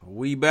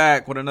We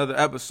back with another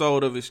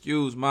episode of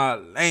Excuse My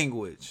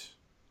Language.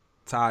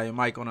 Ty and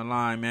Mike on the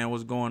line, man.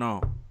 What's going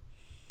on?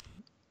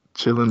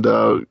 Chilling,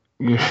 dog.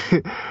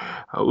 I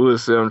would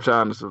say I'm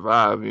trying to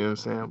survive, you know what I'm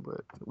saying?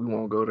 But we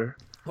won't go there.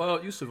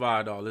 Well, you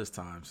survived all this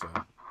time, so.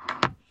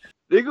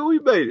 Nigga, we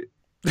made it.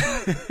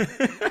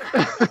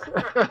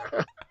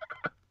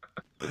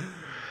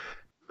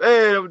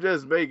 Man, I'm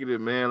just making it,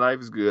 man.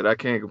 Life is good. I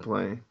can't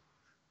complain.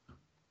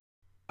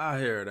 I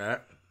hear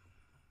that.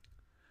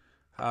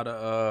 How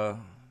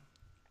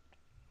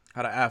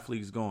the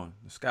athletes going?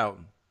 The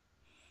scouting.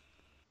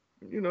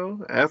 You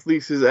know,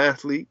 athletes is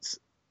athletes.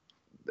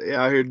 They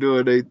out here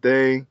doing their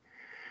thing.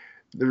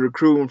 The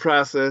recruiting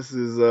process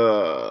is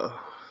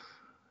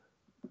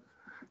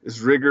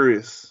it's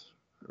rigorous.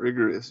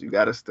 Rigorous. You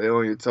gotta stay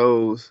on your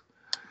toes.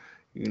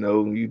 You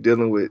know, you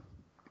dealing with,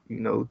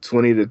 20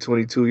 to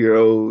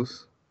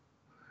 22-year-olds.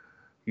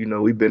 You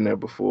know, we've been there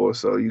before,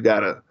 so you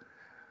gotta,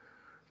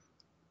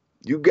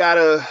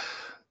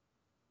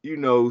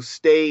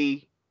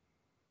 stay.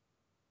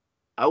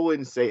 I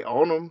wouldn't say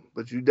on them,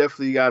 but you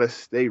definitely gotta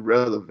stay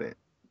relevant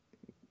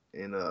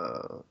and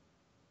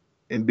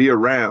be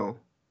around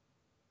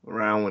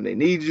when they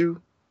need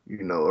you.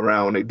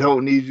 Around when they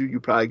don't need you. You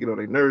probably get on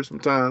their nerves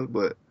sometimes,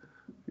 but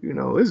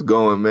it's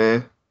going,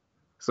 man.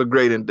 It's a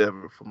great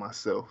endeavor for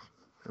myself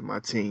and my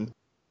team.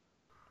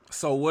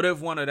 So what if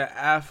one of the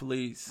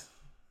athletes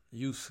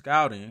you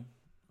scouting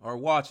or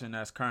watching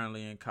that's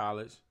currently in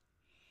college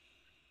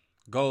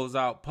goes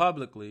out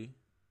publicly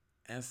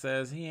and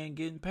says he ain't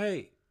getting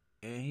paid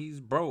and he's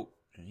broke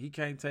and he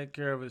can't take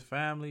care of his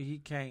family, he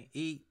can't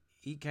eat,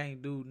 he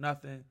can't do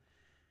nothing,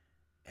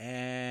 and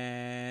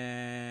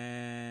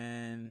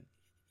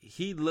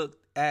he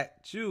looked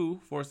at you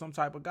for some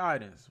type of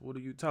guidance? What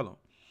do you tell him?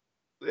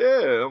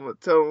 Yeah, I'm gonna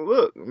tell him,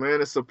 look,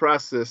 man, it's a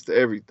process to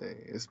everything,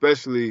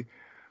 especially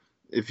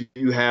if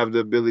you have the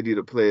ability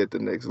to play at the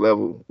next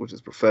level, which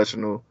is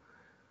professional.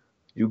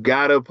 You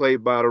gotta play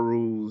by the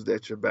rules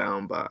that you're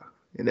bound by.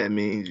 And that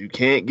means you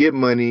can't get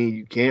money,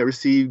 you can't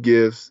receive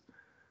gifts.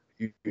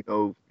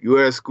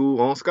 You're at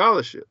school on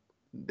scholarship.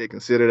 They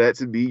consider that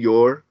to be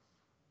your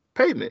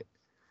payment.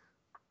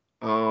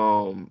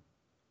 Do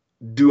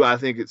I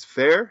think it's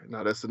fair?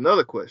 Now that's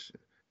another question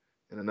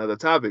and another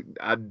topic.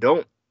 I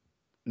don't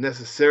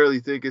necessarily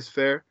think it's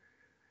fair,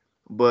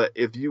 but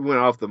if you went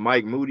off the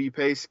Mike Moody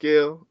pay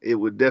scale, it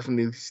would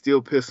definitely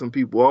still piss some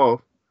people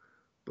off.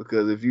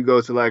 Because if you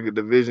go to like a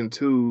Division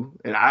II,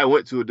 and I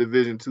went to a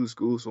Division II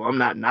school, so I'm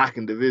not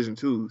knocking Division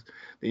IIs,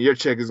 then your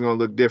check is going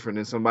to look different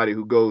than somebody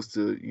who goes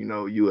to,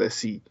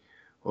 USC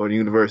or the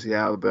University of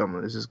Alabama.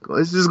 It's just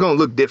going to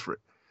look different.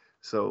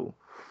 So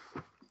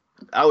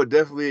I would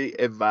definitely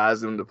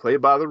advise them to play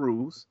by the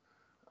rules,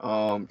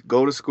 go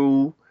to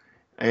school,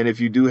 and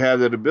if you do have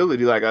that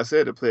ability, like I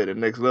said, to play at the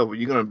next level,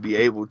 you're going to be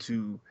able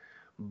to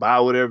buy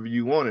whatever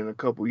you want in a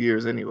couple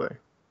years anyway.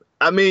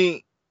 I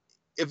mean,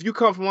 if you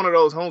come from one of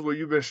those homes where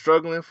you've been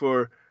struggling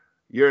for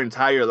your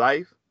entire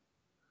life,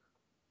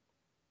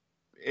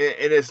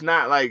 and it's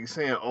not like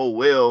saying, oh,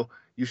 well,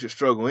 you should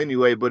struggle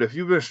anyway, but if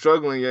you've been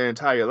struggling your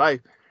entire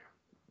life,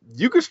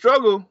 you could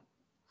struggle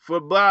for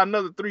about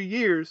another 3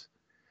 years,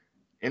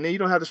 and then you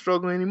don't have to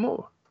struggle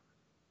anymore.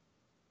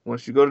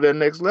 Once you go to that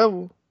next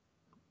level,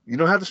 you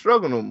don't have to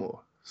struggle no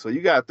more. So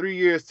you got 3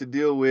 years to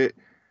deal with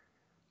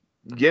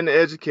getting an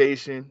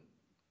education,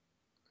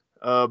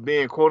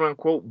 being quote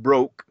unquote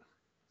broke,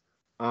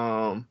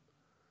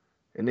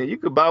 and then you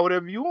could buy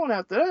whatever you want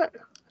after that.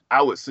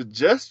 I would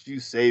suggest you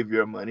save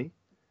your money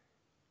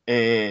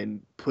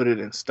and put it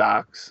in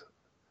stocks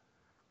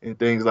and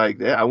things like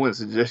that. I wouldn't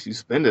suggest you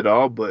spend it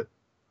all, but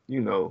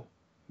you'll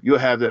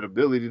have that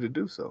ability to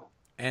do so.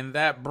 And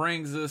that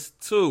brings us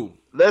to,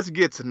 let's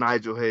get to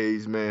Nigel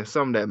Hayes, man.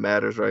 Something that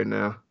matters right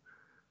now.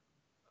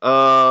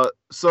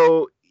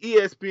 So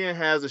ESPN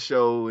has a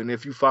show, and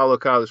if you follow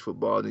college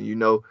football,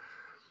 then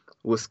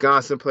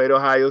Wisconsin played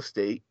Ohio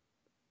State.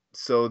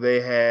 So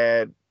they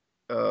had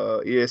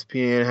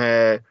ESPN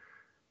had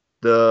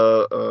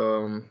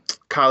the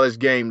college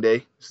game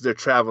day. This is their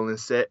traveling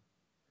set.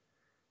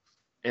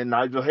 And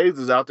Nigel Hayes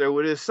was out there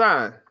with his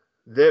sign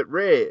that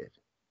read,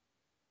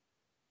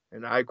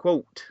 and I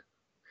quote,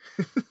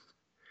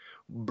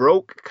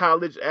 broke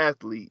college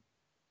athlete,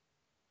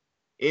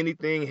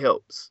 anything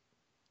helps.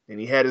 And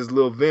he had his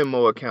little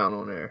Venmo account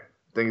on there.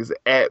 I think it's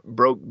at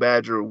Broke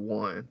Badger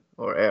 1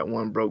 or at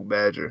 1 Broke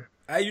Badger.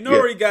 Hey,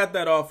 where he got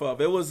that off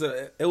of? It was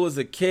a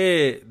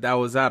kid that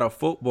was at a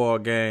football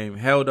game,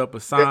 held up a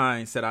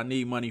sign, said, I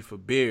need money for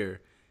beer,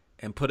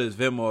 and put his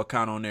Venmo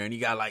account on there, and he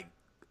got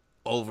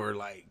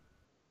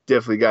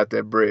definitely got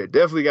that bread.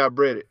 Definitely got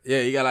breaded.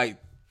 Yeah, he got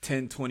like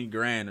 10, 20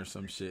 grand or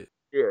some shit.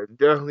 Yeah,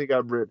 definitely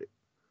got breaded.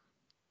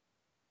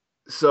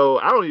 So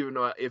I don't even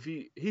know if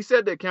he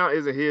said the account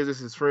isn't his, it's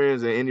his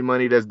friends, and any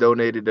money that's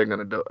donated, they're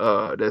gonna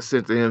that's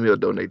sent to him, he'll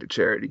donate to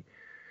charity.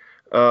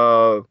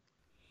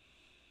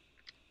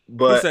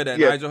 But who said that?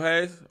 Yeah. Nigel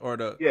Hayes or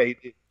the? Yeah, he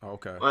did. Oh,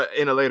 okay.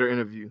 In a later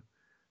interview.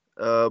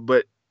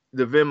 But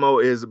the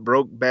Venmo is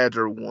Broke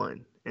Badger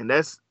 1, and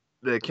that's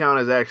the account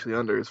is actually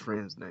under his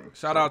friend's name.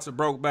 Shout out to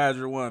Broke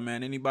Badger 1,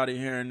 man. Anybody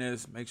hearing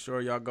this, make sure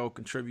y'all go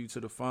contribute to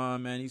the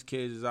fund, man. These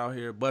kids is out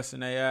here busting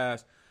their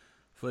ass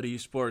for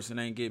these sports and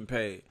ain't getting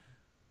paid.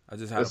 I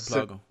just had to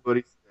plug them. What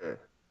he said.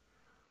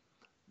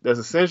 That's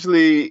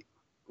essentially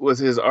was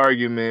his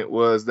argument,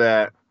 was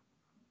that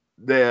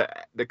the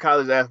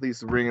college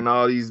athletes are bringing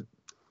all these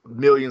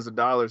millions of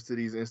dollars to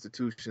these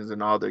institutions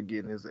and all they're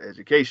getting is an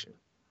education.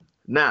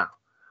 Now,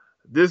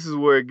 this is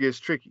where it gets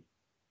tricky.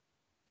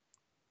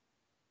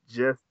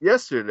 Just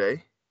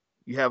yesterday,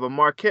 you have a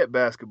Marquette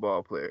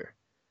basketball player,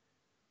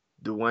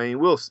 Dwayne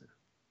Wilson,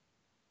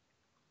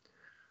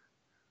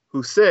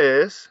 who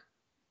says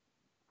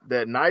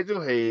that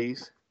Nigel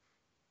Hayes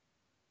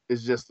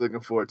is just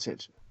looking for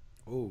attention.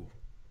 Ooh.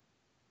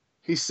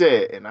 He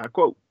said, and I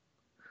quote,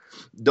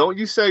 "Don't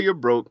you say you're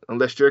broke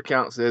unless your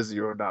account says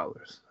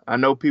 $0. I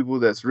know people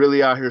that's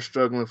really out here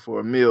struggling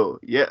for a meal,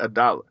 yet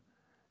 $1.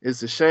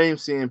 It's a shame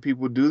seeing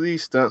people do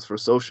these stunts for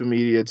social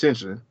media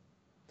attention.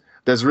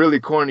 That's really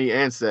corny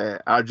and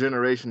sad. Our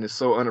generation is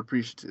so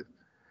unappreciative.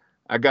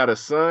 I got a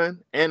son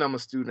and I'm a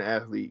student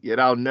athlete, yet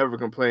I'll never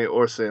complain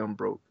or say I'm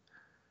broke.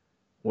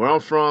 Where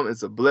I'm from,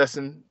 it's a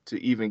blessing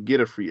to even get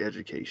a free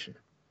education."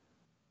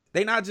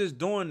 They not just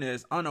doing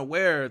this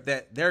unaware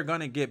that they're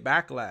gonna get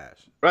backlash.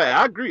 Right,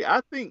 I agree.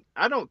 I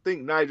don't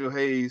think Nigel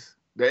Hayes,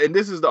 and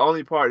this is the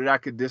only part that I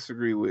could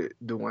disagree with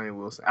Dwayne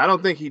Wilson. I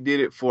don't think he did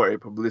it for a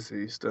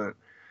publicity stunt.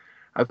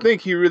 I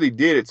think he really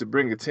did it to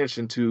bring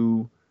attention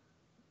to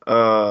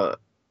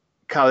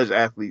college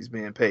athletes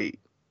being paid.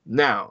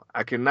 Now,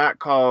 I cannot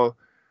call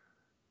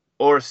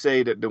or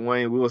say that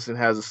Dwayne Wilson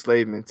has a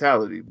slave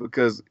mentality,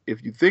 because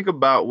if you think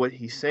about what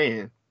he's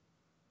saying,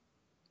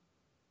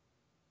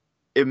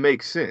 it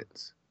makes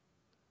sense.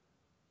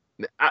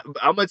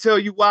 I'm going to tell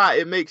you why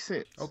it makes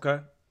sense. Okay.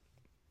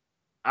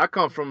 I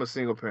come from a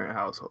single parent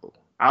household.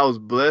 I was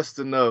blessed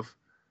enough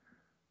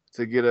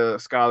to get a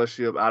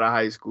scholarship out of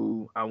high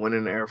school. I went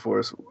in the Air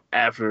Force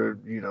after,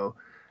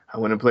 I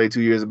went and played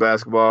 2 years of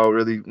basketball,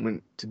 really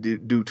went to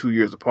do 2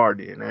 years of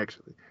partying,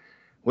 actually.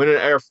 Went in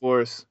the Air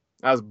Force.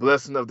 I was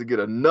blessed enough to get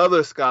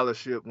another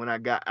scholarship when I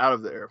got out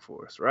of the Air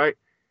Force, right?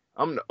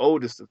 I'm the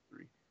oldest of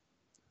three.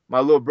 My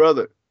little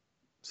brother,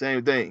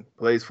 same thing,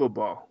 plays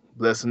football.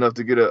 Blessed enough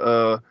to get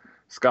a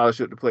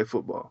scholarship to play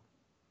football.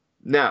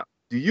 Now,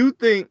 do you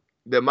think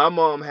that my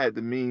mom had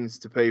the means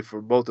to pay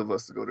for both of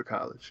us to go to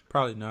college?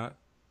 Probably not.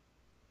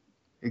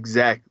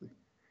 Exactly.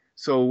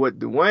 So what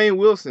Dwayne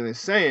Wilson is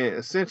saying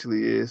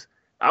essentially is,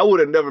 I would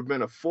have never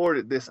been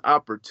afforded this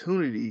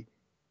opportunity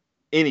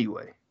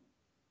anyway.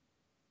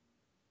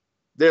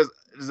 There's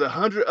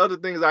 100 other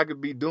things I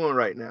could be doing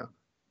right now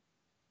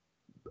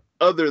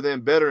other than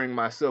bettering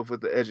myself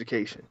with the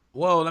education.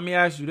 Well, let me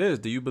ask you this.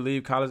 Do you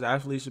believe college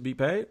athletes should be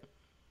paid?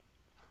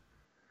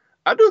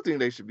 I do think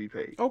they should be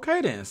paid.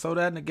 Okay, then. So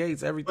that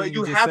negates everything but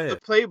you just have said. to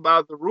play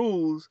by the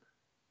rules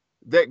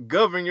that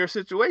govern your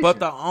situation. But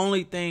the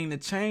only thing to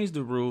change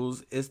the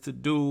rules is to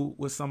do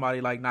what somebody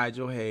like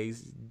Nigel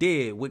Hayes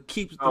did. What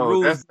keeps the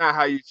rules. That's not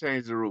how you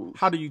change the rules.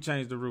 How do you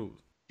change the rules?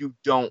 You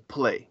don't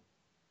play.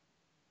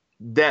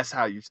 That's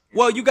how you.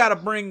 Well, you got to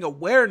bring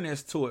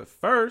awareness to it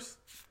first.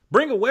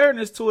 Bring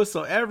awareness to it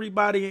so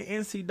everybody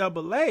in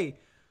NCAA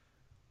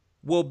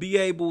will be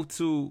able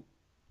to,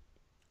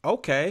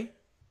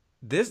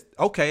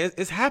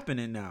 it's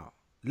happening now.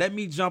 Let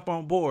me jump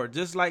on board.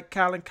 Just like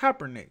Colin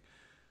Kaepernick.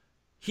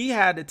 He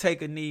had to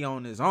take a knee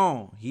on his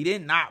own. He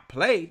did not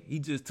play. He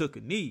just took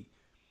a knee.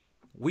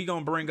 We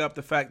going to bring up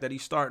the fact that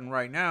he's starting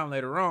right now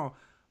later on,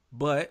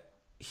 but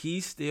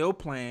he's still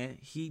playing.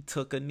 He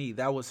took a knee.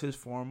 That was his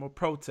form of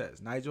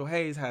protest. Nigel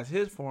Hayes has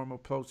his form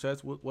of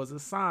protest, was a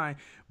sign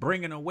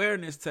bringing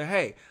awareness to,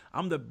 hey,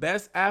 I'm the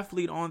best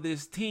athlete on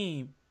this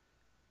team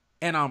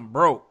and I'm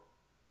broke.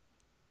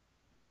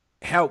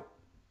 Help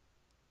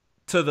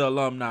to the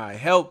alumni.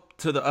 Help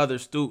to the other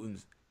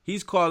students.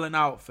 He's calling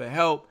out for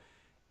help,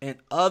 and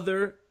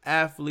other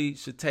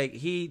athletes should take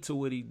heed to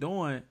what he's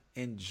doing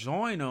and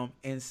join him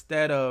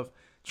instead of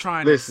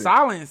trying to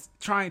silence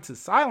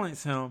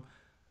him.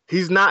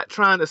 He's not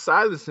trying to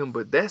silence him,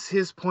 but that's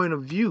his point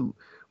of view,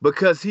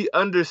 because he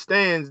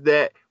understands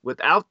that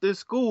without this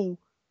school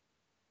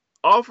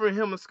offering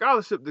him a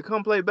scholarship to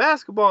come play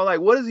basketball, like,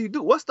 what does he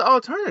do? What's the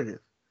alternative?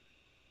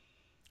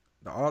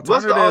 The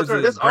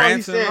alternative is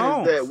grants and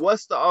loans.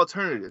 What's the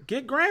alternative?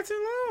 Get grants and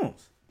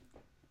loans.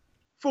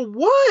 For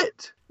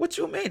what? What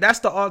you mean? That's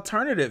the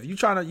alternative.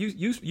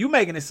 You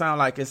making it sound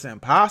like it's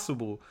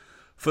impossible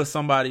for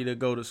somebody to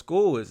go to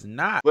school. It's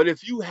not. But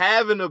if you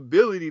have an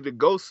ability to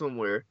go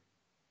somewhere,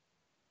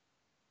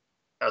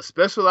 a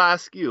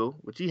specialized skill,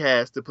 which he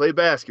has to play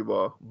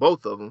basketball,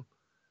 both of them,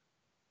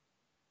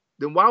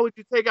 then why would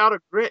you take out a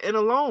grant and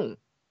a loan?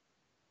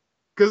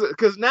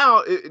 Because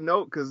now,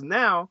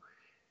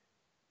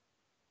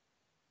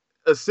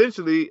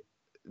 essentially,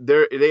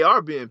 they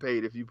are being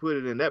paid if you put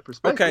it in that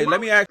perspective. Okay,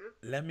 let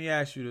me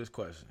ask you this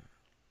question.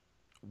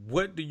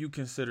 What do you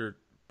consider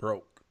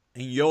broke?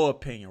 In your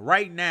opinion,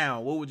 right now,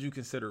 what would you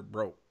consider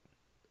broke?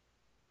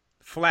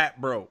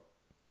 Flat broke.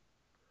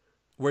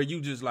 where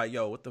you just like,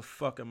 yo, what the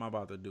fuck am I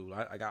about to do?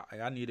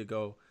 I need to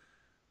go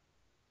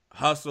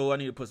hustle. I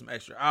need to put some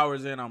extra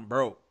hours in. I'm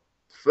broke.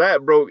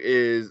 Flat broke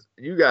is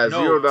you got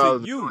No, to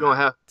 $0. you, You don't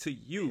have to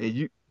you, and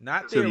you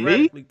not to me.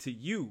 theoretically to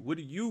you. What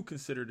do you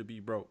consider to be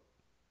broke?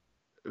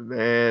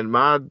 Man,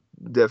 my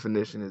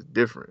definition is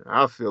different.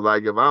 I feel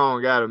like if I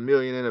don't got $1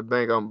 million in the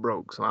bank, I'm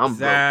broke. So I'm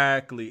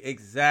broke.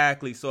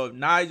 Exactly. So if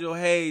Nigel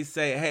Hayes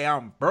say, "Hey,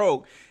 I'm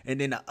broke,"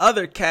 and then the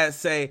other cats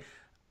say,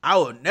 "I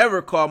will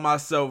never call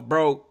myself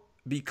broke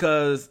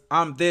because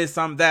I'm this,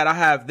 I'm that, I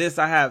have this,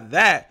 I have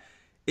that,"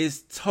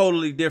 it's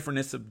totally different.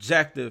 It's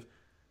subjective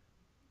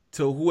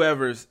to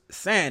whoever's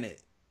saying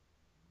it.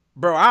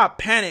 Bro, I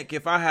panic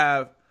if I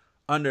have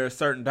under a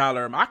certain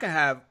dollar. I can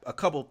have a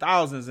couple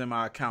thousands in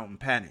my account and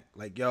panic.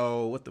 Like,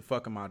 yo, what the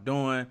fuck am I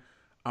doing?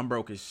 I'm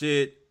broke as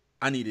shit.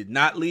 I need to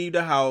not leave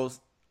the house.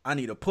 I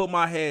need to put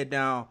my head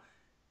down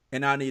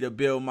and I need to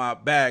build my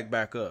bag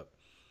back up.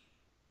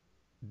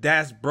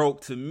 That's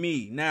broke to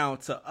me. Now,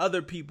 to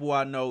other people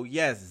I know,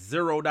 yes,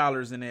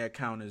 $0 in their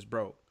account is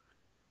broke.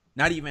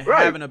 Not even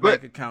having a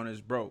bank account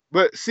is broke.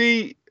 But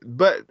see,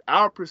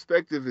 our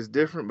perspective is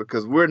different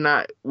because we're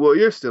not, well,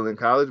 you're still in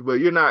college,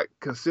 but you're not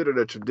considered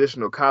a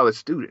traditional college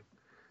student.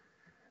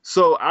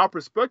 So our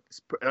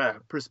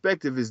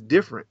perspective is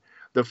different.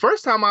 The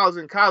first time I was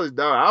in college,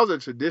 dog, I was a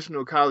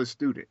traditional college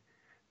student.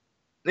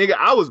 Nigga,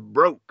 I was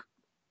broke.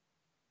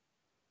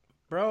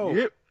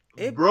 Bro,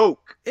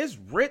 broke. It's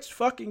rich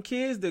fucking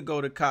kids that go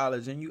to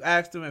college and you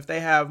ask them if they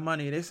have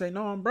money. They say,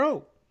 no, I'm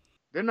broke.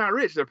 They're not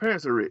rich. Their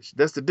parents are rich.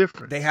 That's the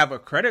difference. They have a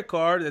credit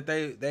card that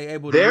they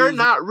able to They're use.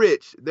 not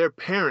rich. Their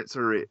parents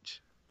are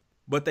rich.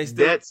 But they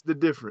still. That's the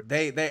difference.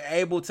 They're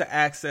able to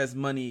access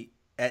money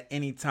at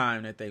any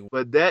time that they want.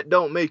 But that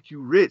don't make you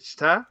rich,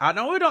 Ty. I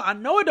know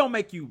it don't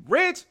make you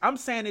rich. I'm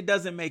saying it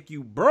doesn't make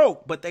you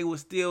broke, but they will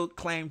still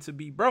claim to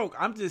be broke.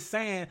 I'm just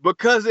saying.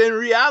 Because in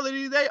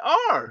reality, they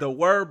are. The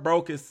word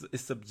broke is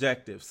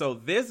subjective. So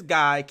this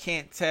guy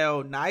can't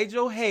tell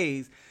Nigel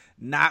Hayes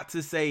not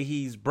to say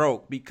he's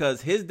broke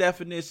because his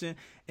definition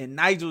and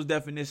Nigel's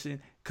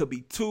definition could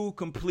be two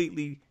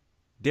completely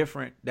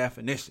different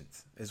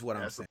definitions, is what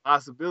I'm saying.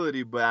 That's a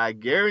possibility, but I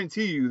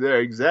guarantee you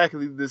they're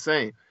exactly the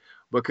same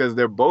because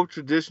they're both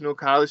traditional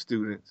college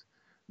students.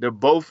 They're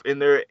both in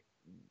their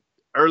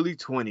early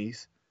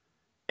 20s.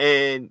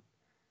 And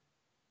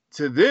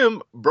to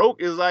them,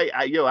 broke is like,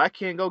 I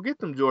can't go get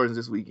them Jordans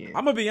this weekend.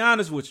 I'm going to be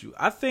honest with you.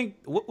 I think,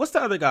 what's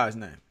the other guy's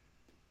name?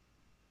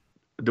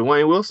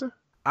 Dwayne Wilson?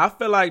 I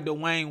feel like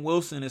Dwayne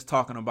Wilson is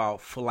talking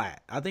about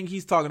flat. I think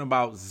he's talking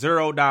about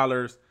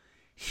 $0.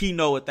 He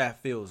know what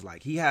that feels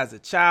like. He has a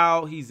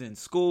child. He's in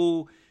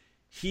school.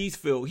 He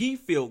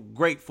feel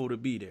grateful to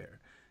be there.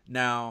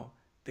 Now,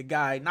 the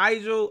guy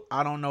Nigel,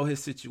 I don't know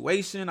his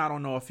situation. I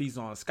don't know if he's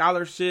on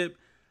scholarship.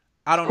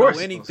 I don't know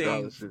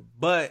anything.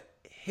 But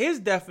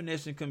his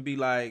definition can be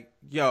like,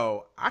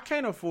 yo, I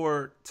can't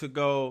afford to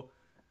go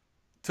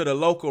to the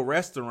local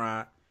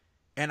restaurant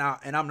and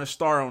I'm the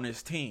star on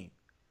this team.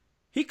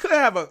 He could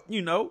have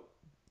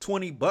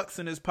 $20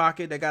 in his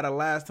pocket that gotta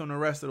last on the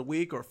rest of the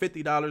week, or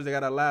 $50 that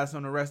gotta last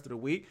on the rest of the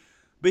week.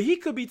 But he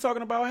could be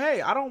talking about,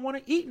 hey, I don't want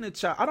to eat in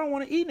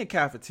the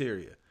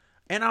cafeteria,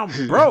 and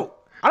I'm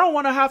broke. I don't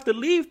want to have to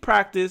leave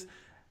practice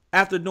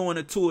after doing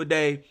a 2 a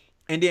day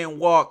and then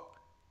walk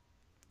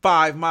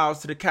 5 miles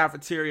to the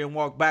cafeteria and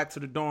walk back to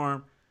the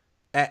dorm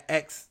at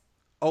X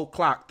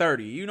o'clock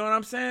 30. You know what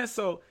I'm saying?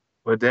 So,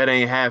 but that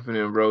ain't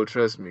happening, bro.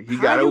 Trust me. He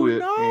got a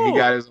whip and he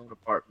got his own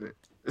apartment.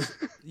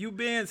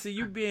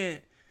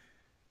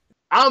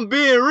 I'm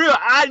being real.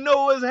 I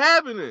know what's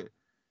happening.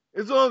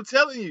 It's what I'm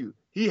telling you.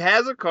 He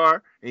has a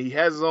car and he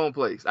has his own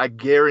place. I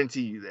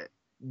guarantee you that.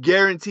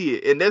 Guarantee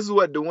it. And this is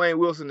what Dwayne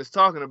Wilson is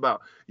talking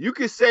about. You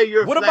can say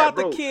you're What about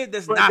the kid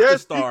that's not the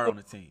star on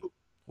the team?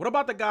 What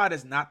about the guy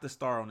that's not the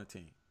star on the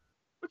team?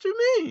 What you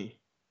mean?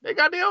 They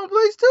got their own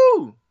place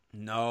too.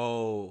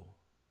 No.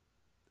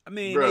 I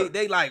mean,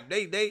 they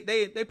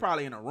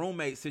probably in a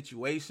roommate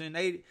situation.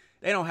 They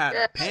don't have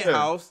a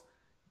penthouse.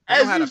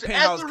 As a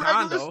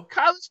regular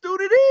college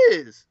student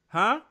is.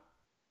 Huh?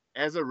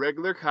 As a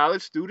regular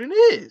college student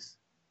is.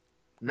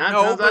 9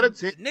 times out of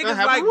 10,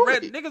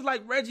 niggas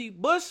like Reggie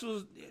Bush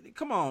was.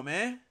 Come on,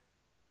 man.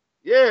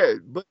 Yeah,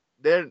 but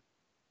then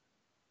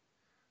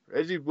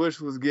Reggie Bush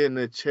was getting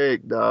a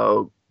check,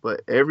 dog.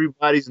 But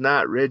everybody's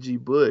not Reggie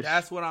Bush.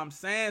 That's what I'm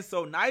saying.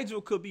 So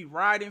Nigel could be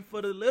riding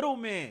for the little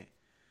man.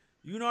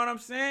 You know what I'm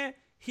saying?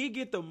 He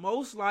get the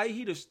most light.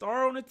 He the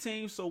star on the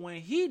team. So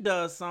when he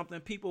does something,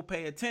 people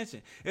pay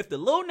attention. If the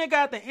little nigga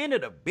at the end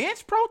of the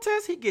bench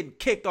protest, he getting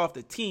kicked off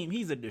the team.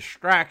 He's a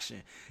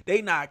distraction.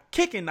 They not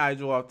kicking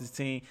Nigel off the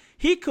team.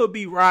 He could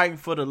be riding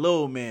for the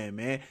little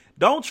man.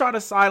 Don't try to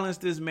silence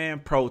this man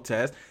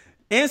protest.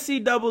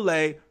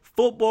 NCAA,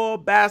 football,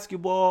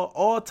 basketball,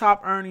 all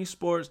top earning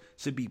sports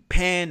should be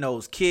paying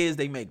those kids.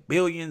 They make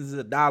billions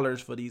of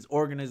dollars for these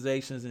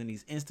organizations and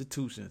these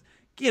institutions.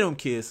 Get them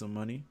kids some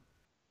money.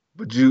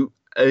 But you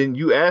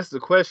asked the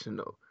question,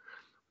 though.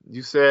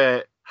 You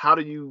said, how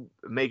do you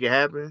make it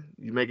happen?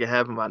 You make it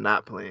happen by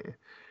not playing.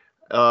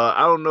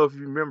 I don't know if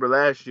you remember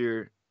last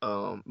year,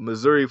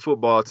 Missouri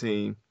football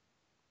team.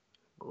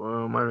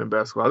 Well, it might have been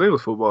basketball. I think it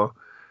was football.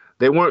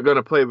 They weren't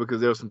gonna play because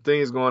there were some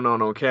things going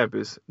on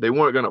campus. They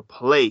weren't gonna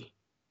play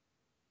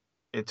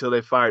until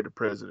they fired the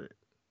president.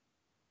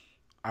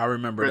 I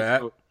remember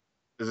that. The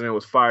president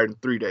was fired in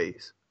 3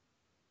 days.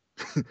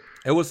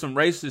 It was some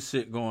racist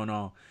shit going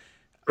on.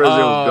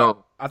 President was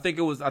gone. I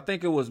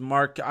think it was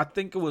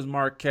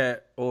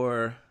Marquette,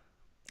 or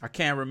I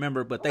can't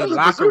remember, but they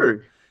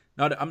locker.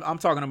 No, I'm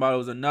talking about it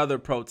was another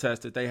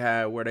protest that they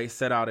had where they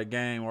set out a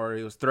game, or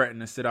it was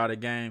threatened to sit out a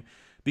game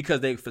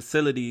because their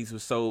facilities were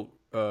so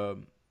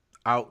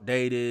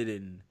outdated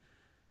and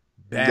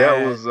bad.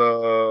 That was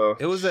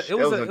it was an HBC. It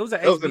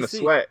was in the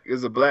SWAC. It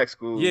was a black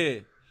school. Yeah.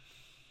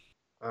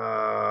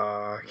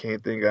 I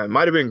can't think. It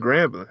might have been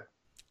Grambling.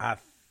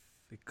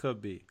 It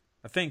could be.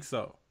 I think so.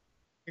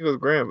 I think it was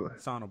Grambling.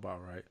 Sound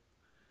about right.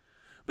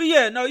 But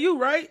yeah, no, you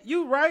right.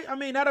 I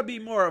mean, that'll be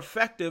more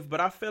effective,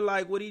 but I feel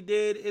like what he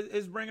did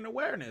is bringing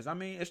awareness. I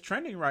mean, it's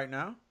trending right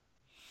now.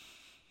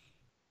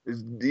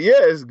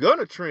 It's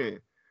gonna trend.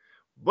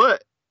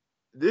 But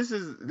this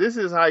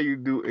is how you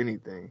do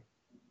anything.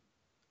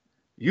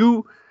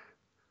 You,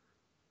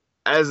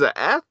 as an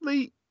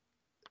athlete,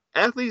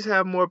 athletes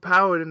have more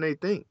power than they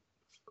think,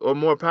 or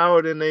more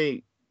power than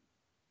they,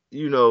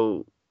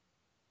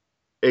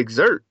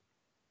 exert.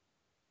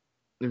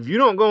 If you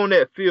don't go on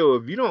that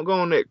field, if you don't go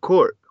on that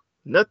court,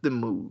 nothing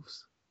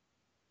moves.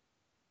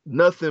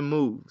 Nothing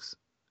moves.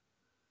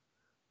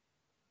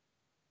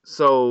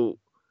 So,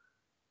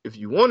 if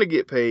you want to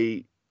get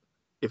paid,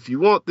 if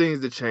you want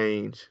things to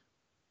change,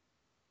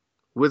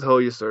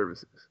 withhold your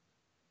services.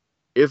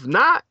 If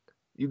not,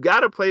 you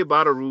got to play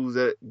by the rules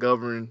that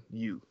govern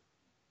you.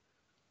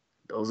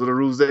 Those are the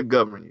rules that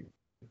govern you.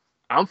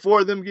 I'm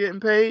for them getting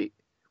paid,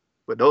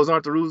 but those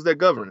aren't the rules that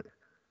govern it.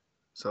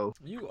 So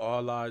you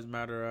all lives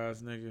matter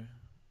ass nigga.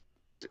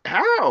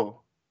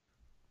 How?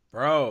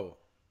 Bro.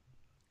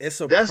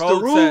 It's a That's protest.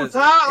 The rules.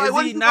 How? Like,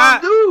 what is he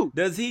not do?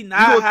 Does he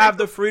not have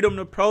the freedom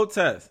to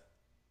protest?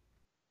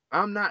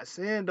 I'm not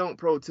saying don't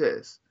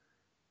protest.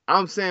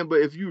 I'm saying,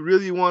 but if you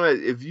really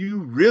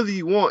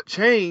want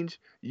change,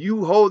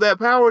 you hold that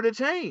power to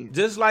change.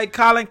 Just like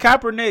Colin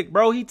Kaepernick,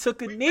 bro. He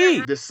took a knee.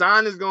 The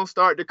sign is gonna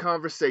start the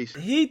conversation.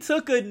 He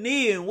took a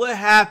knee, and what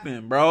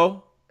happened,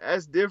 bro?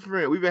 That's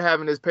different. We've been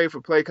having this pay for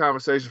play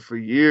conversation for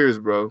years,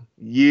 bro.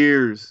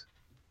 Years.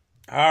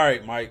 All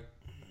right, Mike.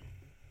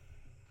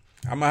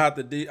 I'm gonna have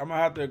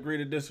to agree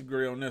to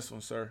disagree on this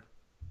one, sir.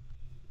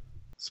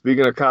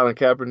 Speaking of Colin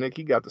Kaepernick,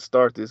 he got the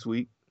start this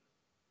week.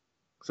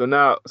 So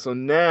now,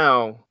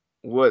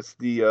 what's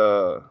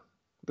the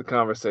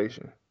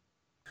conversation?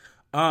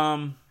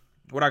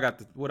 What I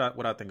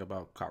think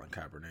about Colin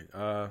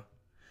Kaepernick?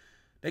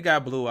 They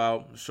got blew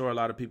out. I'm sure a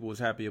lot of people was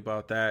happy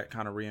about that.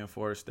 Kind of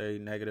reinforced their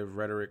negative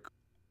rhetoric.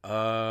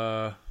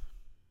 I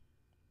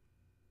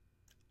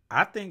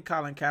think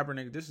Colin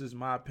Kaepernick, this is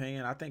my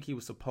opinion, I think he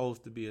was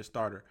supposed to be a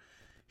starter.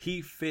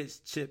 He fits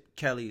Chip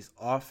Kelly's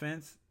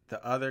offense.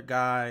 The other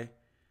guy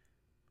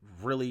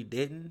really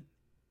didn't.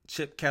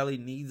 Chip Kelly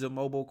needs a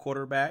mobile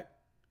quarterback.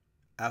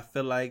 I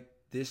feel like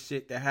this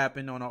shit that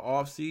happened on the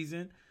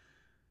offseason,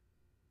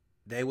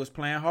 they was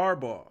playing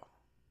hardball.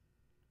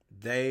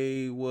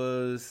 They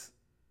was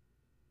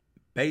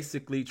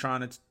basically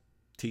trying to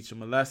teach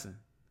him a lesson.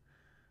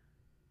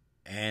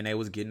 And they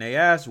was getting their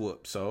ass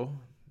whooped. So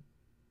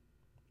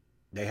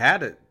they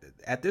had to,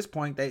 at this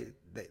point, they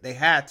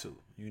had to.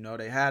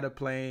 They had to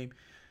play him.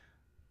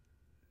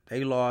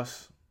 They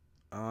lost.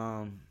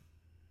 Buffalo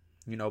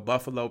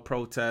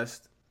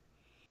protest.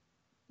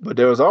 But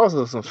there was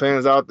also some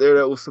fans out there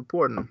that was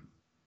supporting him.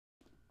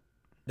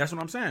 That's what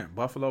I'm saying.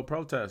 Buffalo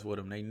protest with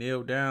him. They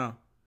kneeled down.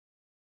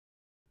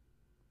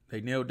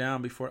 They kneeled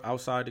down before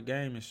outside the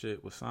game and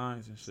shit with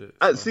signs and shit.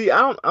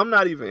 So. I'm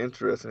not even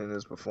interested in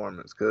his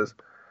performance because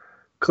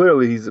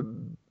clearly he's a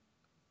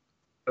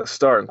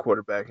starting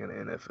quarterback in the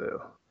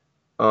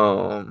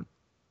NFL.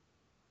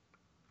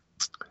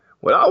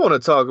 What I want to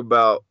talk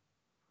about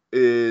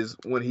is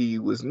when he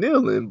was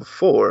kneeling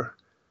before.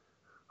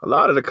 A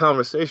lot of the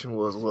conversation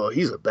was, well,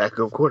 he's a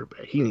backup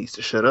quarterback. He needs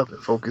to shut up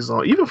and focus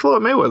on. Even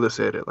Floyd Mayweather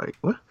said it. Like,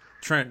 what?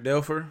 Trent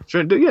Dilfer?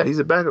 Yeah, he's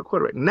a backup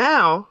quarterback.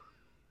 Now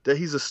that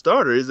he's a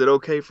starter, is it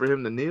okay for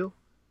him to kneel?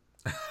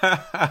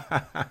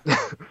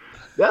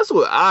 That's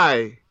what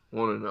I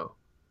want to know.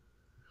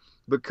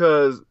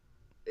 Because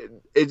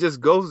it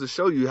just goes to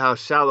show you how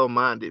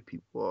shallow-minded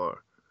people are.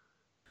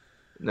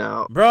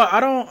 Now,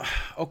 bro,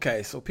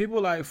 okay, so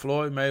people like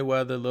Floyd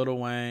Mayweather, Lil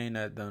Wayne,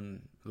 that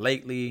done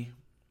lately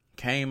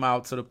came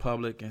out to the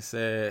public and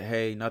said,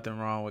 hey, nothing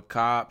wrong with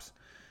cops.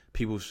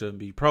 People shouldn't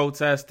be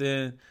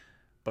protesting.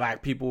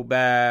 Black people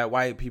bad,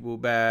 white people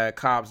bad,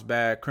 cops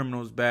bad,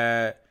 criminals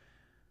bad.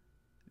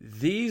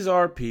 These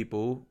are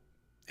people,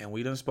 and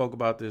we done spoke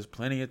about this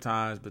plenty of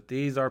times, but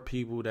these are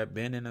people that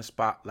been in the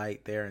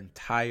spotlight their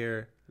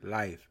entire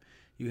life.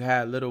 You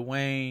had Lil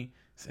Wayne,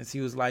 since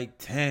he was like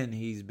 10,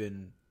 he's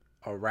been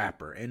a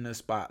rapper in the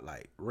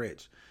spotlight,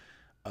 rich.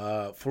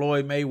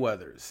 Floyd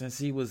Mayweather, since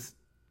he was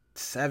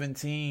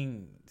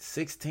 17,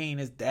 16,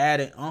 his dad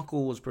and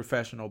uncle was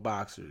professional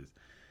boxers.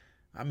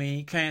 I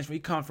mean, he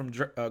come from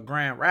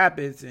Grand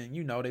Rapids, and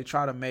they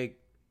try to make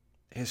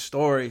his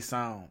story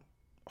sound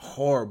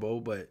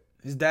horrible, but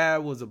his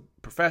dad was a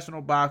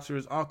professional boxer.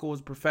 His uncle was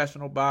a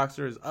professional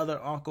boxer. His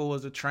other uncle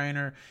was a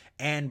trainer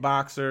and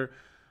boxer.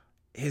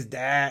 His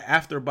dad,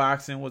 after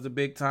boxing, was a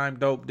big time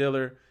dope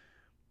dealer.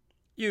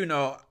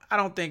 I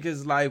don't think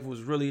his life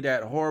was really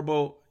that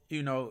horrible.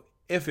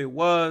 If it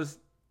was,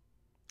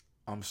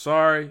 I'm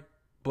sorry,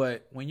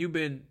 but when you've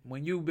been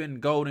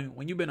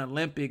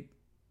Olympic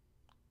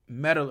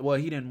medal, well,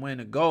 he didn't win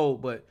a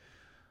gold, but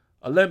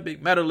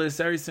Olympic medalist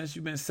ever since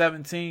you've been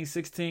 17,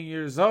 16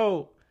 years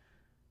old,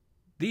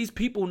 these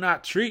people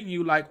not treating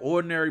you like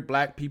ordinary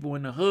black people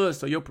in the hood.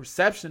 So your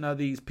perception of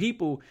these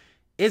people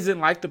isn't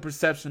like the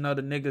perception of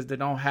the niggas that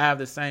don't have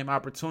the same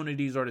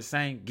opportunities or the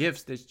same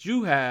gifts that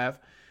you have,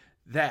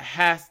 that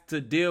has to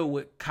deal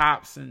with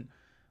cops and,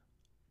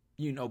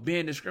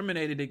 being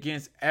discriminated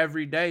against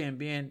every day and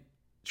being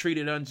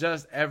treated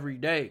unjust every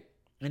day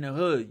in the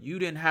hood. You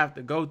didn't have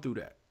to go through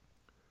that.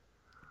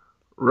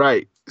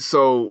 Right.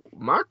 So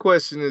my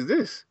question is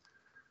this.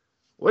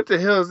 What the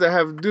hell does that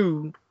have to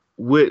do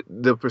with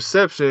the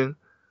perception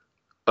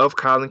of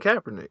Colin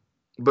Kaepernick?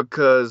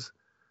 Because,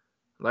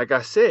 like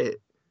I said,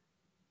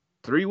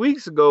 3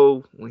 weeks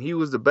ago when he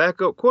was the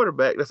backup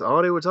quarterback, that's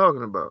all they were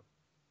talking about.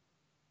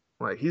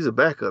 Like, he's a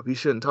backup. He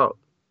shouldn't talk.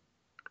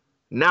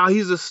 Now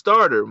he's a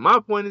starter. My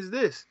point is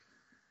this.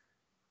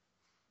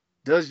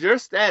 Does your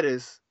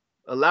status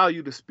allow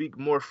you to speak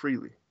more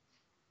freely?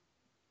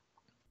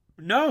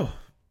 No,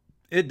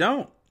 it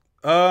don't.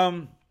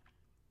 At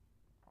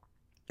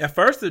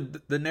first,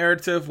 the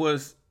narrative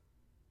was,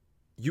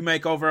 you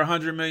make over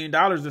 $100 million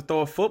to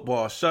throw a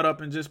football. Shut up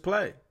and just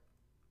play.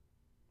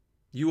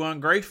 You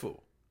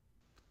ungrateful.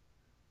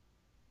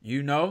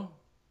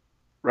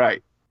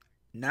 Right.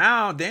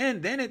 Now,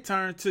 then it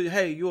turned to,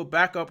 hey, you a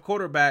backup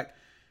quarterback.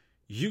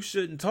 You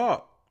shouldn't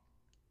talk.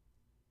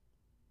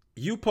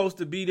 You supposed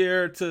to be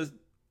there to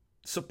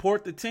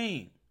support the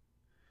team.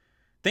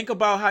 Think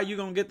about how you're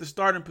going to get the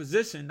starting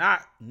position,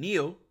 not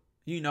kneel.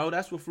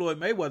 That's what Floyd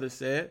Mayweather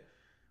said.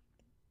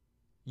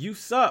 You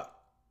suck.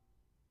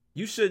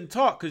 You shouldn't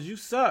talk because you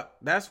suck.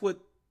 That's what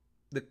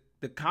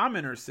the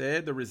commenter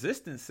said, the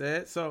resistance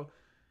said. So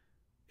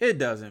it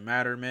doesn't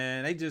matter,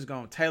 man. They just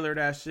going to tailor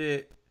that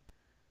shit.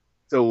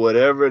 So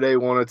whatever they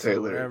want to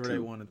tailor it to. Whatever they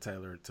want to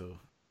tailor it to.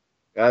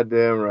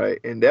 Goddamn right.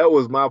 And that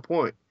was my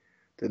point.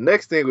 The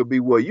next thing would be,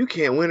 well, you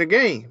can't win a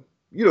game.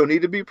 You don't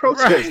need to be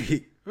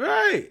protesting.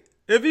 Right.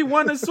 If he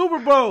won the Super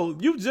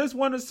Bowl, you just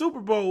won the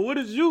Super Bowl. What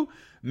is you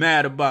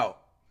mad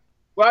about?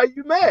 Why are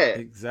you mad?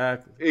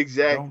 Exactly. It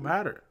don't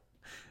matter.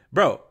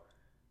 Bro,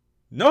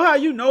 know how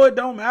you know it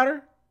don't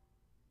matter?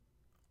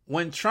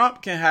 When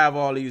Trump can have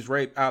all these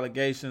rape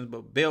allegations,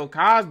 but Bill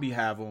Cosby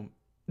have them.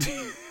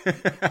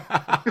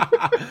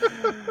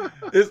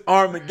 It's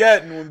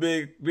Armageddon when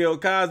Bill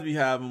Cosby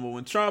have them, but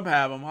when Trump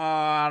have them,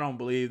 I don't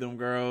believe them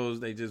girls.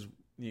 They just,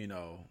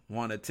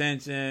 want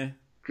attention.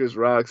 Chris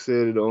Rock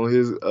said it on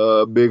his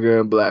Bigger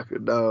and Blacker,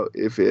 dog.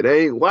 If it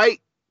ain't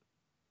white,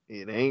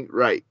 it ain't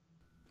right.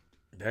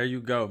 There you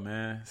go,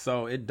 man.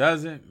 So it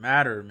doesn't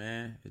matter,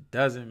 man. It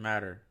doesn't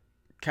matter.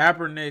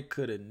 Kaepernick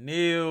could have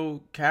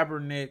kneeled.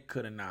 Kaepernick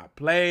could have not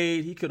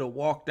played. He could have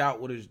walked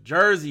out with his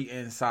jersey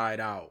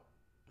inside out.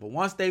 But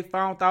once they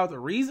found out the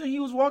reason he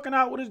was walking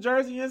out with his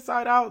jersey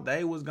inside out,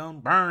 they was going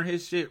to burn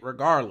his shit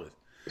regardless.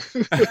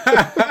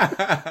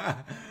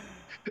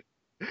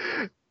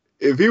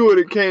 If he would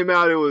have came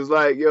out and was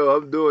like, yo,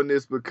 I'm doing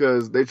this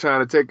because they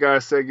trying to take our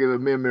Second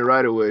Amendment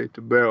right away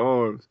to bear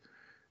arms.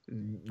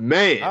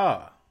 Man.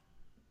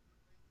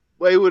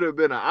 Well, he would have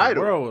been an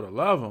idol. The world would have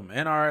loved him.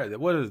 NRA,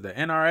 what is the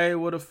NRA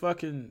would have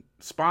fucking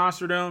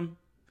sponsored him.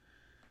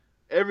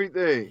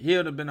 Everything. He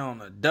would have been on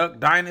the Duck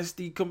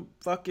Dynasty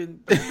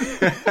fucking.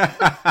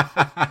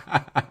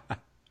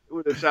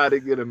 Would have tried to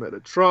get him at a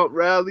Trump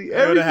rally.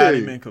 They would have had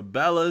him in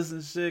Cabela's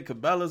and shit.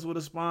 Cabela's would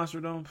have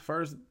sponsored him.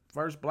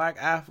 First black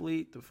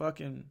athlete to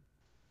fucking.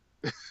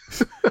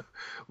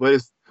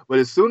 But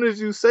as soon as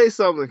you say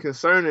something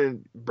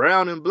concerning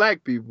brown and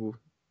black people,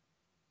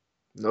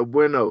 no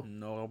bueno.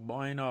 No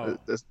bueno.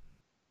 That's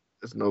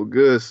no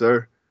good,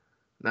 sir.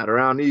 Not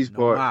around these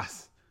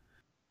parts.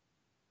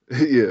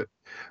 Yeah.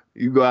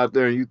 You go out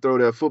there and you throw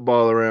that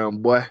football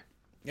around, boy.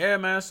 Yeah,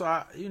 man. So,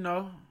 I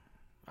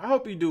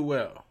hope you do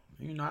well.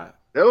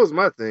 That was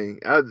my thing.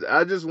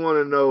 I just want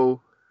to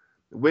know,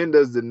 when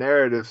does the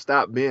narrative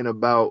stop being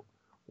about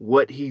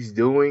what he's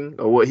doing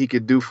or what he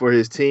could do for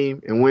his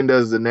team? And when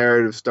does the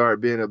narrative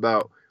start being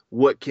about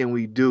what can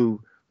we do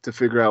to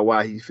figure out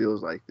why he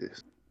feels like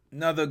this?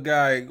 Another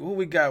guy, who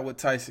we got with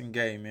Tyson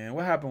Gay, man?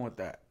 What happened with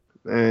that?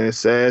 Man,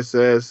 sad.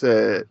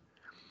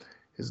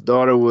 His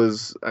daughter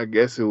was, I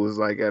guess it was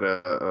like at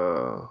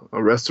a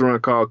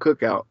restaurant called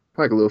Cookout,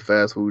 like a little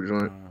fast food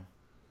joint.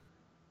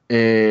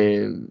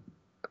 And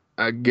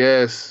I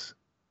guess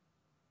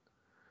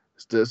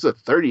it's a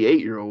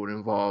 38-year-old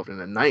involved and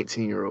a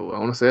 19-year-old. I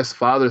want to say that's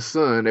father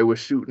son. They were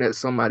shooting at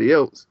somebody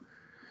else.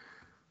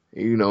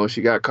 You know,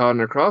 she got caught in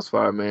the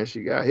crossfire, man.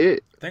 She got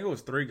hit. I think it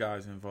was 3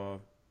 guys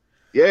involved.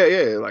 Yeah,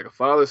 yeah, like a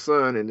father,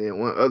 son, and then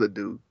one other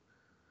dude.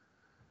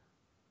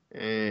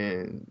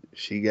 And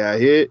she got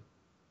hit.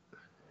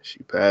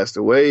 She passed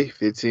away,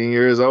 15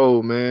 years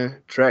old,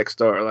 man. Track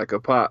star like a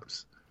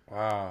pops.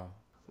 Wow.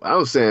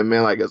 I'm saying,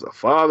 man, like as a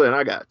father, and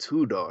I got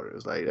 2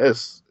 daughters. Like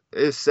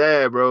it's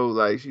sad, bro.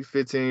 Like she's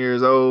 15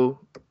 years old,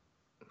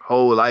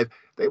 whole life.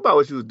 Think about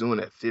what she was doing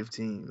at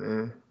 15,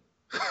 man.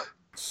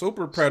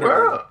 Super Swear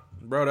predator. up.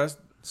 Bro, that's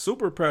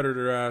super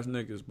predator ass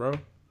niggas, bro.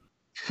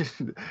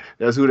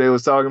 That's who they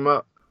was talking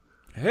about.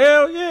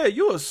 Hell yeah,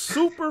 you a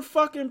super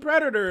fucking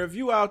predator if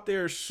you out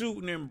there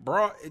shooting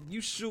you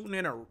shooting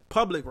in a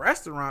public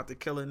restaurant to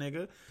kill a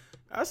nigga.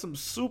 That's some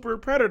super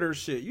predator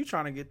shit. You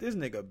trying to get this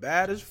nigga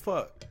bad as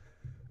fuck.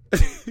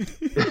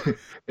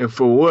 And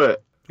for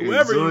what?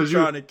 Whoever you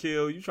trying to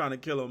kill, you trying to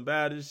kill him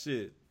bad as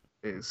shit.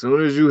 As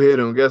soon as you hit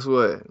them, guess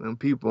what? Them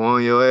people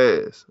on your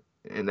ass,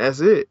 and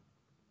that's it.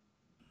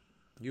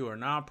 You are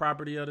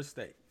non-property of the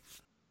state.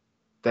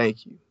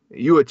 Thank you.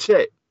 You a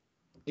check.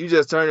 You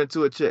just turned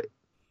into a check.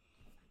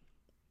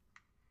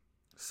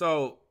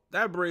 So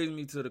that brings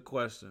me to the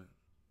question.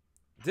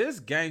 This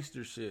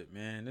gangster shit,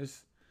 man.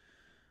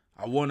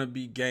 I want to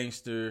be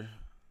gangster.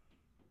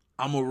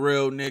 I'm a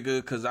real nigga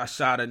because I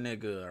shot a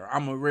nigga. Or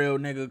I'm a real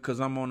nigga because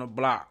I'm on the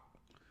block.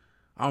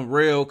 I'm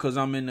real because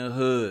I'm in the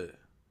hood.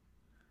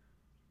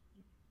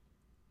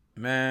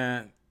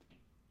 Man,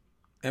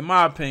 in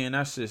my opinion,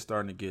 that shit's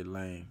starting to get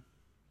lame.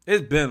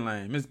 It's been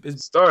lame.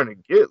 It's starting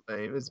to get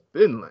lame. It's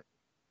been lame.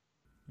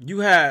 You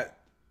had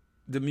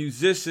the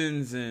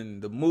musicians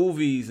and the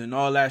movies and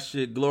all that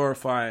shit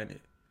glorifying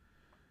it.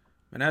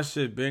 Man, that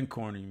shit been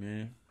corny,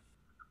 man.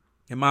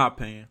 In my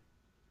opinion.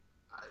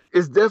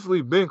 It's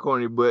definitely been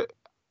corny, but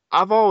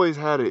I've always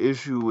had an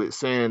issue with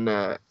saying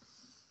that,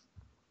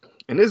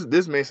 and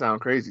this may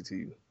sound crazy to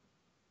you.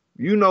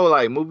 You know,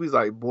 like movies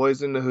like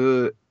Boys in the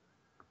Hood,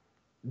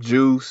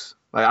 Juice.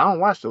 Like, I don't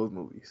watch those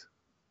movies.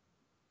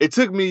 It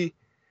took me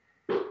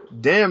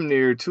damn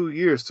near 2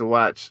 years to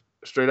watch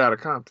Straight Outta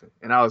Compton,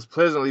 and I was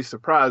pleasantly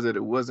surprised that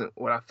it wasn't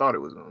what I thought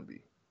it was going to be.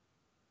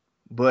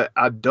 But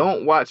I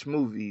don't watch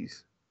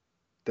movies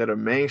that are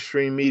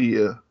mainstream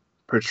media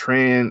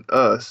portraying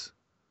us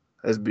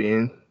as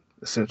being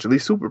essentially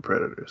super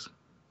predators.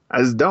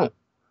 I just don't.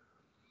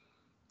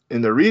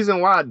 And the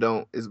reason why I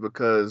don't is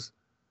because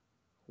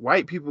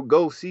white people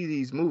go see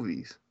these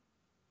movies,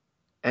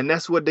 and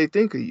that's what they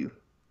think of you.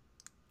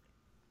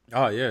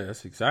 Oh, yeah,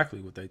 that's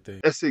exactly what they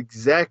think. That's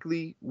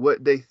exactly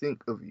what they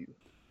think of you.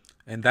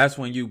 And that's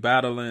when we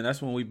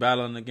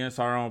battling against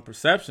our own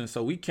perception.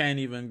 So we can't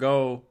even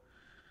go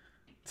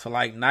to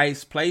like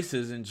nice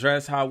places and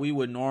dress how we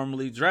would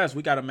normally dress.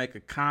 We got to make a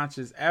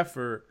conscious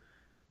effort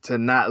to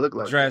not look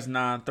like dress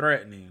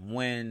non-threatening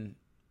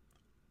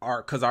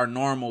because our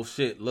normal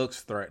shit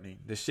looks threatening.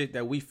 The shit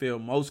that we feel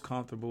most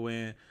comfortable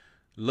in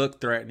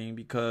look threatening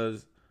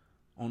because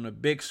on the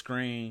big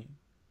screen,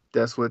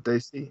 that's what they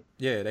see.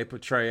 Yeah, they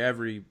portray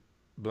every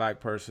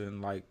black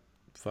person like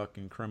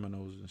fucking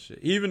criminals and shit.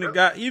 Even the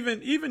guy,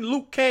 even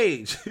Luke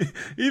Cage,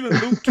 even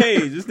Luke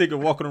Cage, this nigga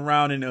walking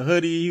around in a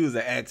hoodie. He was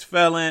an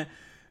ex-felon.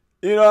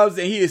 You know what I'm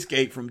saying? He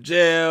escaped from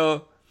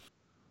jail.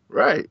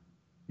 Right.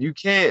 You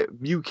can't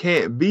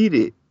beat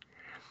it.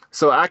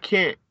 So I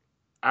can't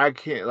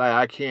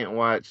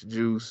watch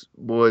Juice,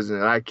 Boys,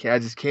 and I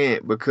just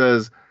can't,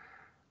 because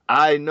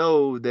I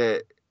know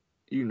that,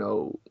 you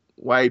know,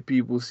 white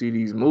people see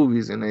these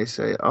movies and they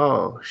say,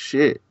 oh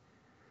shit,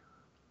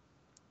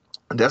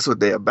 that's what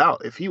they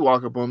about. If he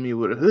walk up on me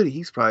with a hoodie,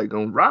 he's probably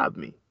gonna rob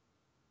me.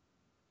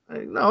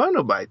 Like, no, ain't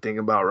nobody thinking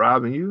about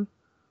robbing you.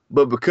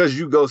 But because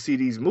you go see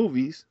these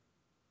movies,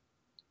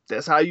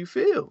 that's how you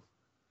feel.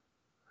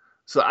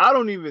 So I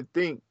don't even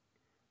think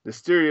the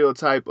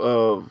stereotype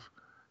of,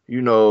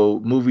 you know,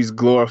 movies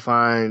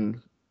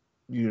glorifying,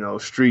 you know,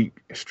 street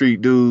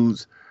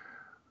dudes,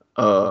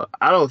 I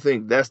don't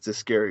think that's the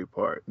scary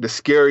part. The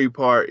scary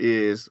part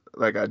is,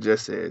 like I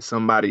just said,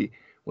 somebody,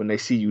 when they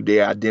see you,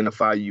 they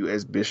identify you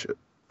as Bishop.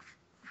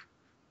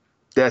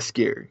 That's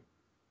scary.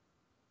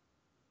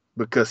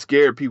 Because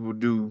scared people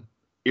do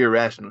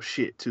irrational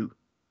shit too.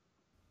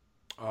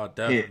 Oh,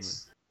 definitely.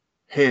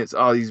 Hence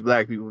all these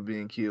black people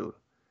being killed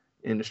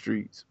in the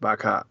streets by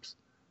cops.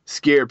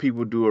 Scared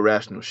people do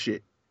irrational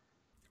shit.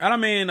 And I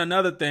mean,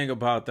 another thing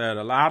about that,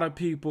 a lot of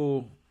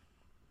people,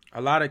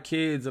 a lot of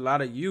kids, a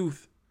lot of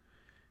youth,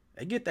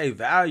 they get their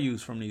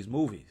values from these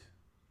movies.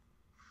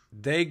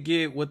 They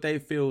get what they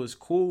feel is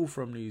cool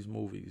from these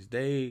movies.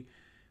 They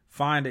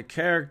find a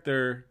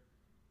character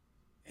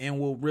and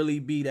will really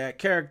be that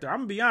character. I'm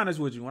going to be honest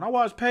with you. When I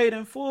watch Paid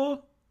in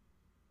Full,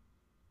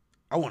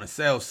 I want to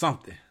sell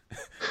something.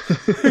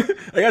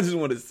 Like, I just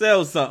want to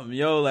sell something,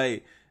 yo.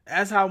 Like,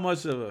 that's how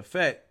much of an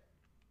effect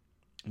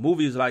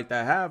movies like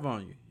that have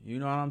on you. You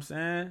know what I'm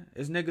saying?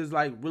 It's niggas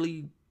like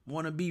really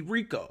want to be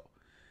Rico,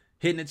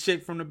 hitting a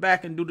chick from the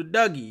back and do the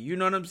Dougie. You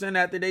know what I'm saying?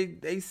 After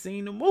they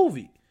seen the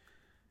movie.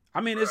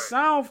 I mean, it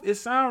sound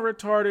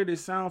retarded, it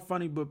sound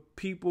funny, but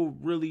people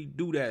really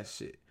do that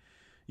shit.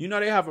 You know,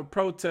 they have a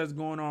protest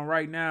going on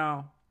right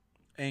now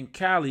in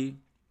Cali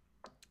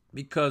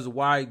because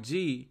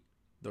YG,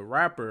 the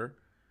rapper,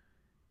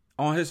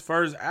 on his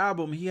first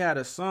album, he had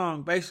a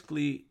song.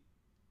 Basically,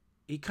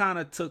 he kind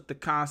of took the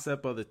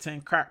concept of the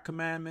 10 crack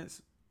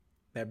commandments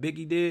that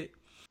Biggie did.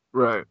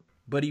 Right.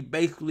 But he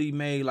basically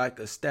made like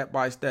a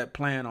step-by-step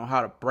plan on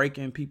how to break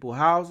in people's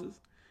houses.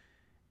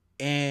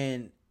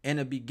 And in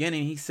the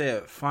beginning, he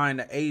said,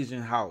 find an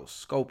Asian house,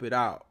 scope it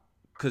out,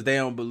 because they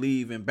don't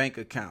believe in bank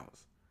accounts.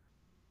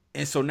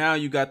 And so now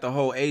you got the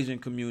whole Asian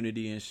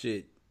community and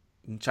shit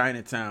in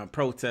Chinatown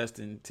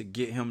protesting to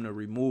get him to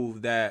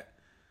remove that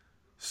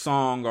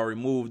song or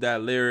remove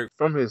that lyric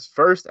from his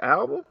first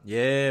album.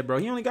 Yeah, bro,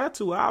 he only got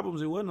 2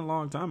 albums. It wasn't a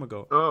long time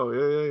ago. Oh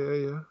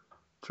yeah.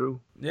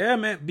 True. Yeah,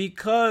 man,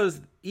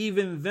 because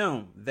even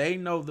them, they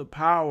know the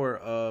power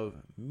of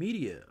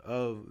media,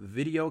 of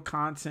video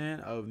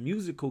content, of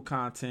musical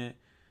content.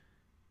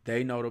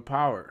 They know the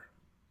power,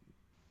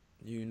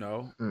 you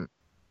know.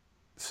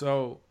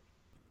 So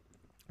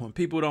when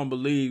people don't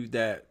believe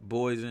that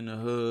Boys in the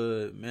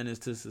Hood, Menace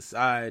to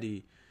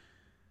Society,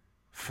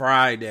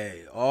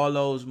 Friday, all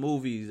those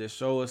movies that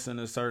show us in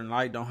a certain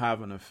light don't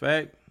have an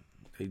effect,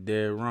 they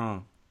dead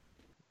wrong.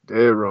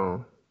 Dead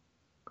wrong.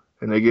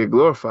 And they get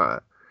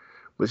glorified.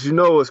 But you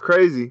know what's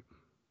crazy?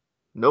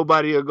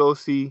 Nobody will go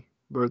see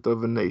Birth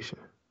of a Nation.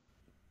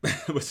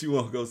 But you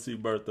won't go see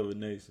Birth of a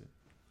Nation.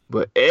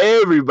 But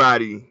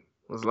everybody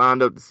was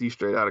lined up to see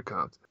Straight Outta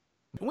Compton.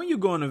 When you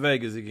going to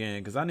Vegas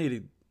again? Because I'm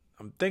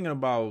thinking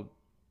about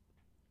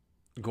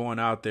going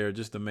out there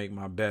just to make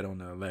my bet on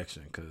the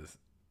election. Because,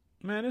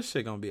 man, this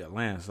shit gonna be a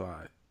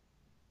landslide.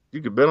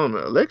 You can bet on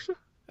the election?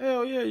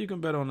 Hell yeah, you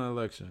can bet on the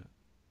election.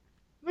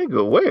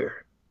 Nigga,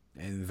 where?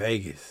 In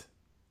Vegas.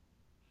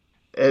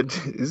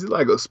 Is it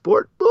like a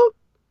sport book?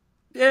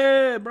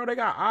 Yeah, bro, they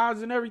got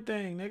odds and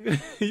everything,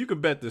 nigga. You can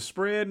bet the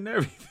spread and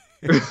everything.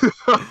 Yeah,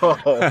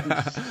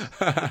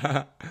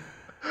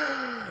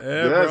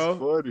 that's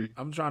bro. funny.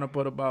 I'm trying to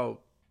put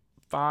about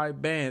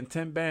 10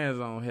 bands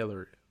on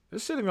Hillary.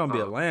 This shit is gonna be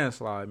a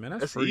landslide, man.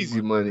 That's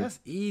easy money. That's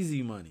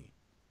easy money.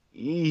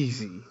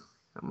 Easy.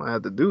 I might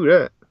have to do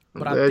that.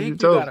 But I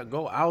think you gotta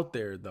go out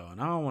there though,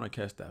 and I don't want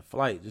to catch that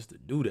flight just to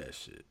do that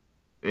shit.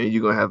 And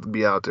you're gonna have to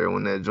be out there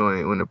when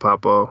it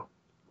pop off.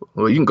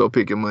 Well, you can go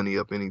pick your money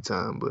up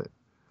anytime, but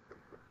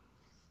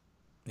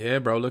yeah,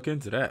 bro, look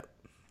into that.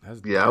 I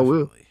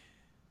will.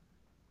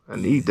 I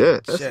need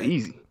that. That's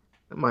easy.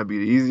 That might be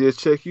the easiest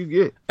check you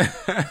get.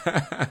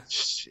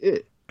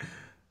 Shit.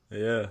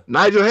 Yeah.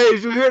 Nigel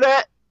Hayes, you hear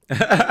that?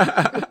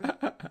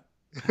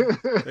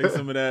 Take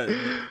some of that.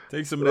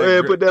 Go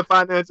ahead, put that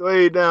financial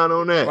aid down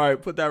on that. All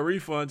right, put that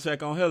refund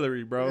check on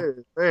Hillary, bro. Yeah,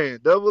 man,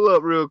 double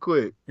up real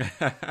quick.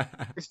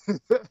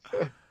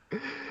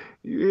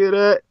 You hear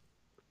that?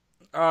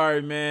 All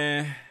right,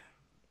 man.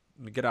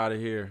 Let me get out of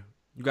here.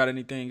 You got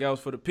anything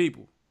else for the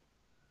people?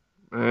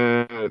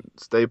 Man,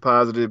 stay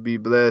positive, be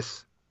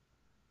blessed.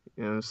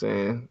 You know what I'm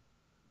saying?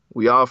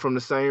 We all from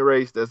the same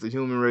race. That's the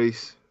human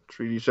race.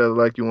 Treat each other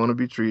like you want to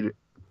be treated.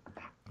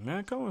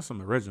 Man, come with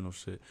some original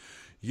shit.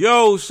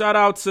 Yo, shout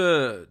out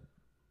to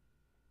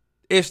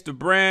Ish the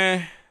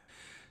Brand.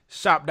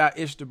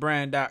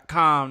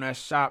 Shop.ishthebrand.com. That's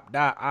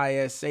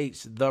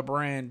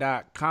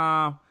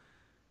shop.ishthebrand.com.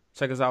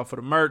 Check us out for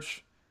the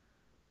merch.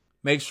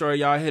 Make sure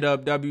y'all hit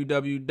up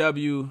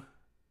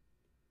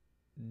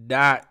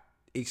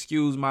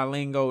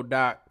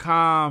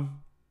www.excusemylingo.com.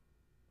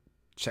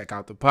 Check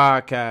out the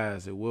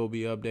podcast. It will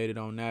be updated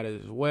on that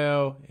as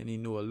well. Any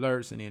new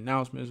alerts, any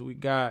announcements we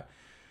got.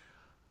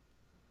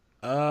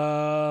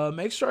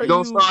 Make sure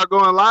you start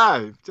going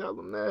live. Tell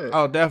them that.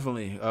 Oh,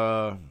 definitely.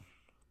 About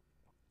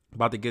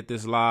to get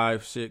this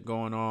live shit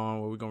going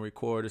on where we're gonna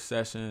record the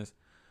sessions,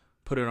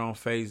 put it on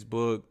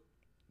Facebook,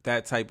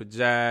 that type of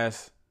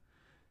jazz.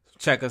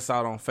 Check us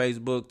out on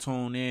Facebook.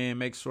 Tune in.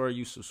 Make sure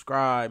you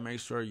subscribe.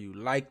 Make sure you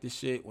like the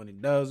shit when it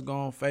does go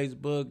on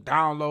Facebook.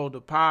 Download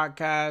the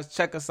podcast.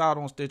 Check us out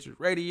on Stitcher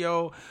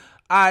Radio,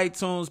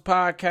 iTunes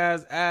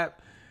podcast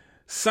app,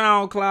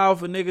 SoundCloud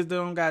for niggas that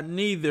don't got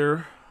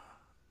neither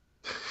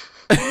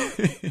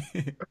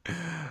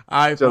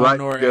iPhone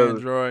nor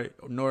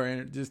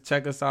Android. Just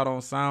check us out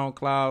on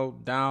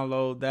SoundCloud.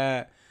 Download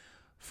that.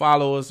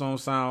 Follow us on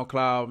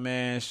SoundCloud,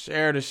 man.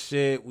 Share the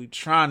shit. We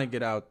trying to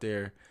get out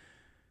there.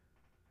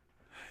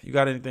 You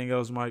got anything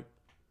else, Mike?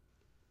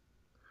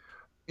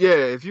 Yeah,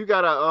 if you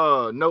got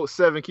a Note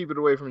 7, keep it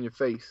away from your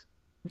face.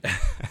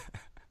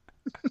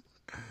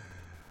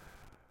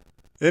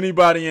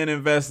 Anybody in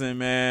investing,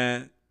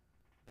 man,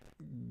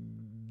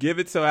 give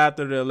it till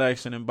after the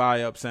election and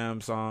buy up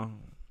Samsung.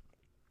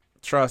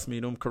 Trust me,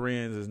 them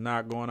Koreans is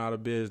not going out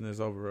of business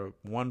over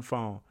one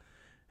phone,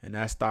 and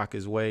that stock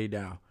is way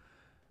down.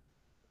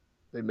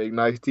 They make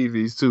nice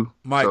TVs too.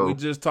 Mike, we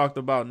just talked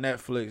about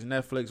Netflix.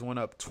 Netflix went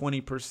up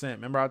 20%.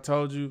 Remember I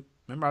told you?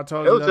 It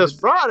was just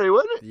Friday,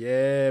 wasn't it?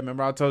 Yeah,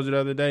 remember I told you the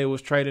other day it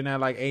was trading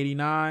at like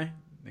 89?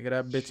 Nigga,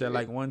 that bitch at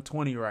like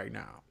 120 right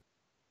now.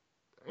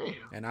 Damn.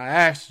 And I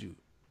asked you,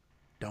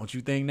 don't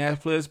you think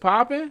Netflix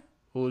popping?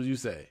 What would you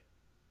say?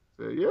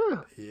 said,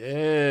 yeah.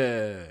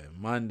 Yeah,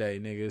 Monday,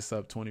 nigga, it's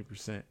up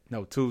 20%.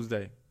 No,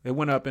 Tuesday. It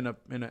went up in a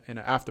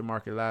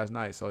aftermarket last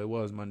night, so it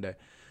was Monday.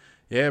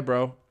 Yeah,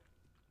 bro.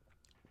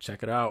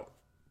 Check it out.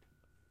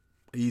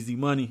 Easy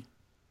money.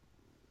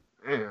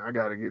 Man, I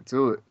gotta get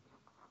to it.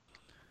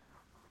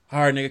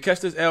 All right, nigga,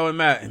 catch this L and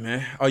Matt,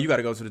 man. Oh, you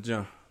gotta go to the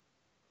gym.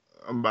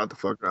 I'm about to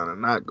fuck around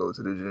and not go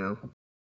to the gym.